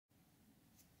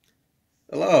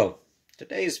Hello.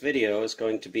 Today's video is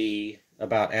going to be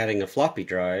about adding a floppy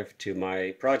drive to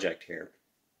my project here.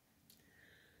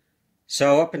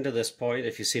 So up until this point,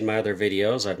 if you've seen my other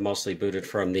videos, I've mostly booted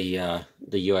from the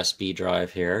USB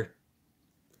drive here.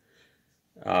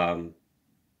 And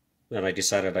I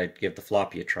decided I'd give the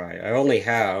floppy a try. I only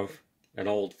have an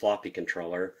old floppy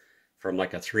controller from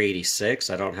like a 386.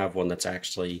 I don't have one that's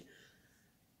actually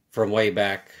from way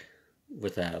back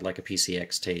with like a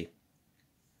PCXT.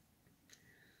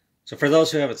 So for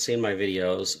those who haven't seen my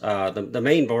videos, the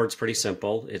main board's pretty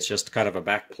simple. It's just kind of a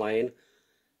back plane,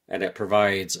 and it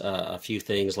provides a few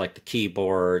things like the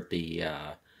keyboard, the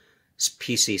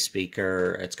PC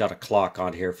speaker. It's got a clock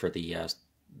on here for the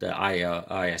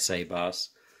ISA bus,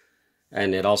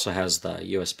 and it also has the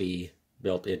USB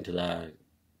built into the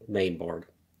main board.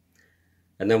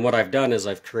 And then what I've done is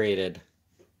I've created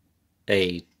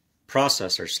a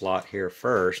processor slot here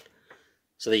first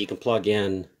so that you can plug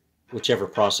in whichever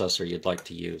processor you'd like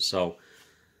to use. So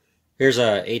here's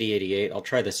a 8088. I'll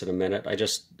try this in a minute.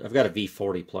 I've got a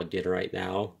V40 plugged in right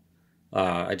now.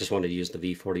 I just wanted to use the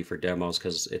V40 for demos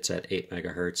because it's at 8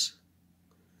 megahertz.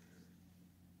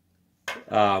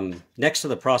 Next to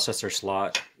the processor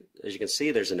slot, as you can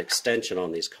see, there's an extension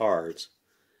on these cards.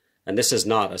 And this is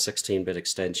not a 16-bit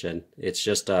extension. It's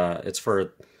just, it's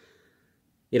for,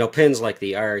 pins like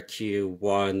the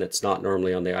IRQ1 that's not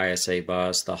normally on the ISA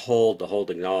bus, the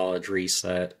hold acknowledge,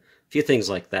 reset, a few things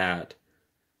like that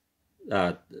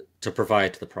to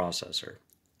provide to the processor.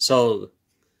 So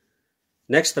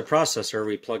next to the processor,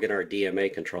 we plug in our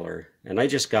DMA controller, and I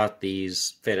just got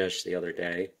these finished the other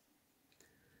day.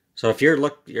 So if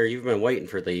you've been waiting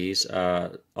for these,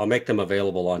 I'll make them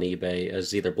available on eBay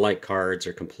as either blank cards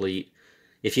or complete.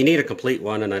 If you need a complete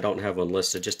one and I don't have one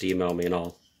listed, just email me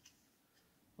and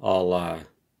I'll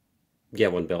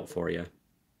get one built for you.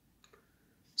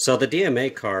 So the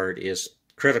DMA card is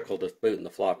critical to booting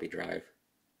the floppy drive.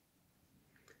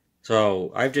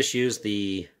 So I've just used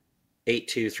the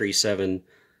 8237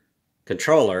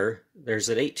 controller. There's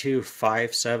an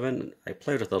 8257. I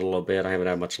played with it a little bit. I haven't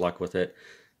had much luck with it.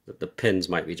 The pins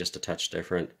might be just a touch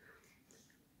different.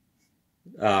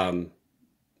 On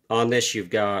this,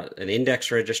 you've got an index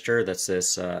register. That's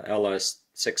this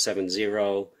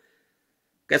LS670.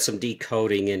 Got some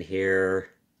decoding in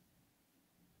here.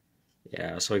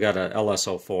 Yeah, so we got a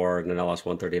LS04 and an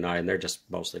LS139. They're just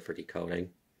mostly for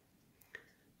decoding.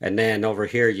 And then over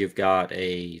here you've got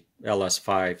a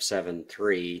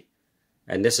LS573,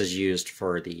 and this is used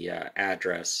for the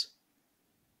address,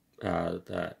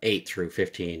 the 8 through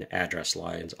 15 address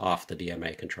lines off the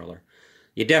DMA controller.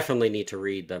 You definitely need to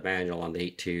read the manual on the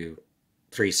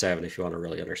 8237 if you want to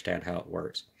really understand how it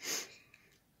works.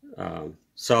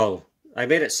 So I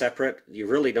made it separate. You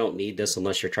really don't need this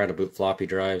unless you're trying to boot floppy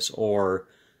drives, or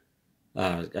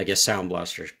I guess Sound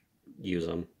Blasters use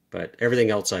them. But everything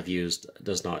else I've used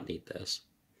does not need this.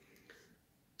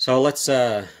 So let's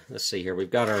see here.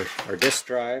 We've got our disk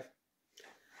drive.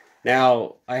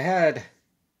 Now I had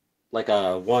like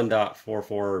a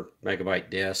 1.44 megabyte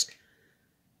disk,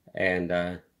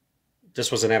 and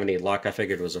just wasn't having any luck. I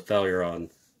figured it was a failure on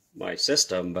my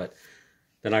system, but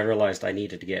then I realized I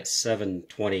needed to get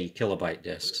 720 kilobyte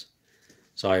disks.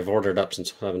 So I've ordered up some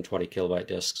 720 kilobyte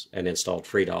disks and installed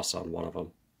FreeDOS on one of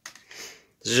them.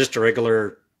 This is just a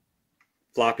regular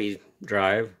floppy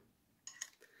drive.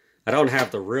 I don't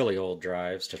have the really old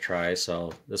drives to try,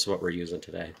 so this is what we're using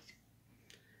today.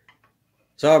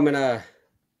 So I'm gonna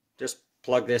just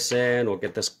plug this in, we'll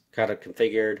get this kind of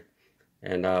configured,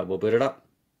 and we'll boot it up.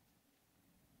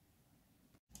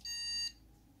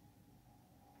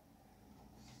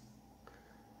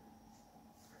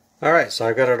 Alright, so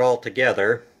I've got it all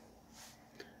together,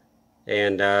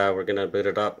 and we're going to boot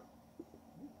it up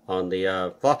on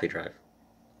the floppy drive.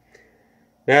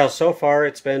 Now, so far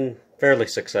it's been fairly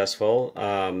successful.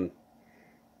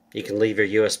 You can leave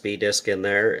your USB disk in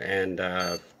there, and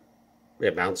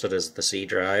it mounts it as the C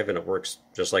drive, and it works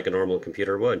just like a normal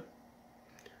computer would.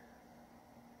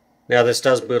 Now, this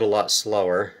does boot a lot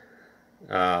slower,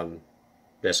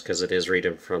 just because it is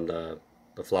reading from the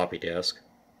floppy disk.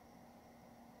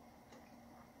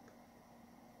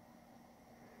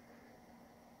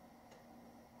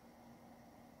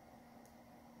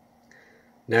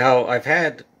 Now, I've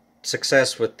had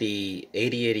success with the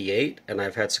 8088, and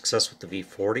I've had success with the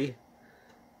V40,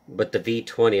 but the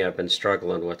V20 I've been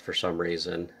struggling with for some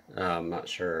reason. I'm not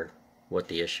sure what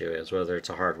the issue is, whether it's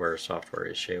a hardware or software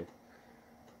issue.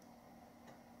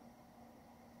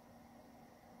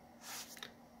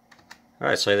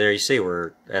 Alright, so there you see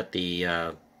we're at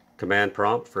the command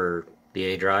prompt for the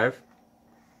A drive.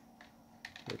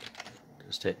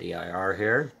 Just hit DIR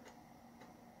here.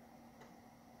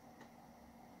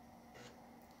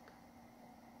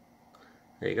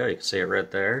 There you go, you can see it right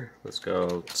there. Let's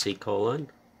go C:.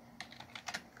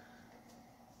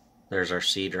 There's our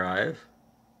C drive.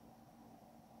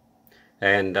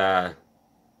 And to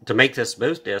make this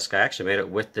boot disk, I actually made it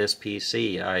with this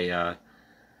PC.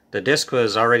 The disk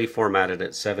was already formatted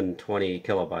at 720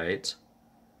 kilobytes.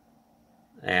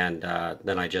 And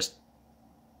then I just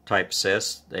typed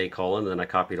sys, A:, then I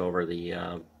copied over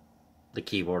the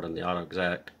keyboard and the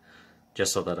autoexec,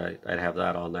 just so that I'd have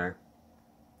that on there.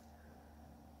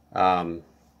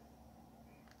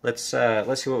 Let's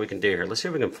see what we can do here. Let's see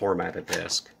if we can format a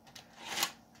disk.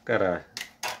 I've got a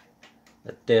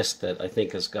disk that I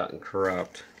think has gotten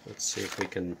corrupt. Let's see if we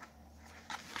can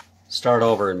start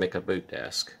over and make a boot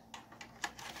disk.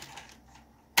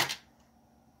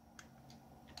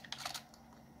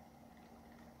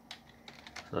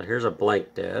 So here's a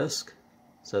blank disk.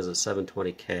 It says it's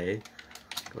 720K.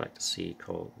 Go back to C:.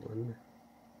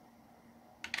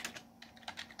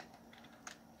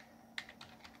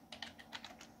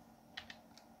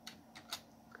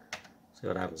 See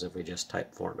what happens if we just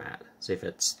type format. See if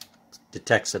it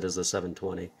detects it as a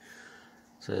 720. It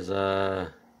says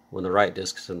when the right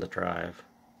disk is in the drive.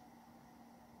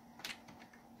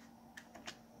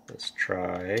 Let's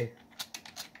try.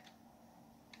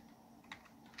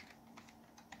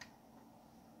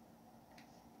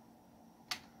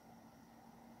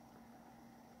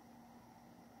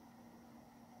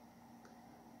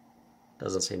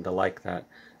 Doesn't seem to like that.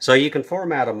 So you can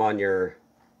format them on your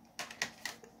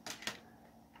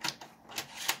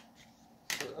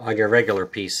regular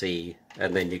PC,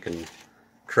 and then you can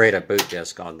create a boot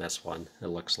disk on this one, it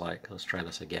looks like. Let's try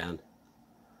this again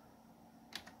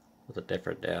with a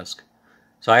different disk.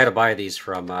 So I had to buy these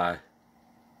from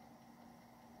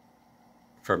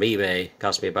eBay. It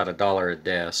cost me about $1 a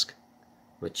disk,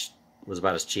 which was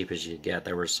about as cheap as you get.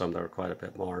 There were some that were quite a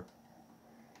bit more.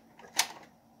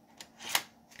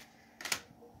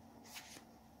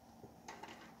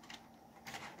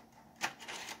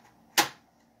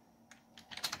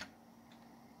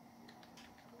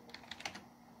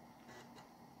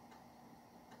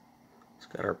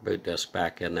 Got our boot disk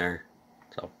back in there.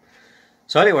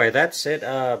 So anyway, that's it.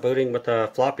 Booting with a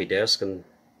floppy disk, and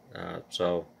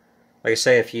so like I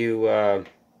say, if you want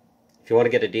to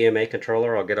get a DMA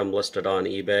controller, I'll get them listed on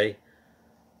eBay.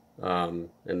 And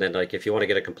then, like, if you want to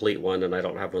get a complete one and I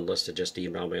don't have one listed, just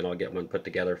email me and I'll get one put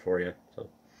together for you. So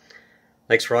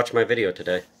thanks for watching my video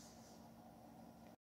today.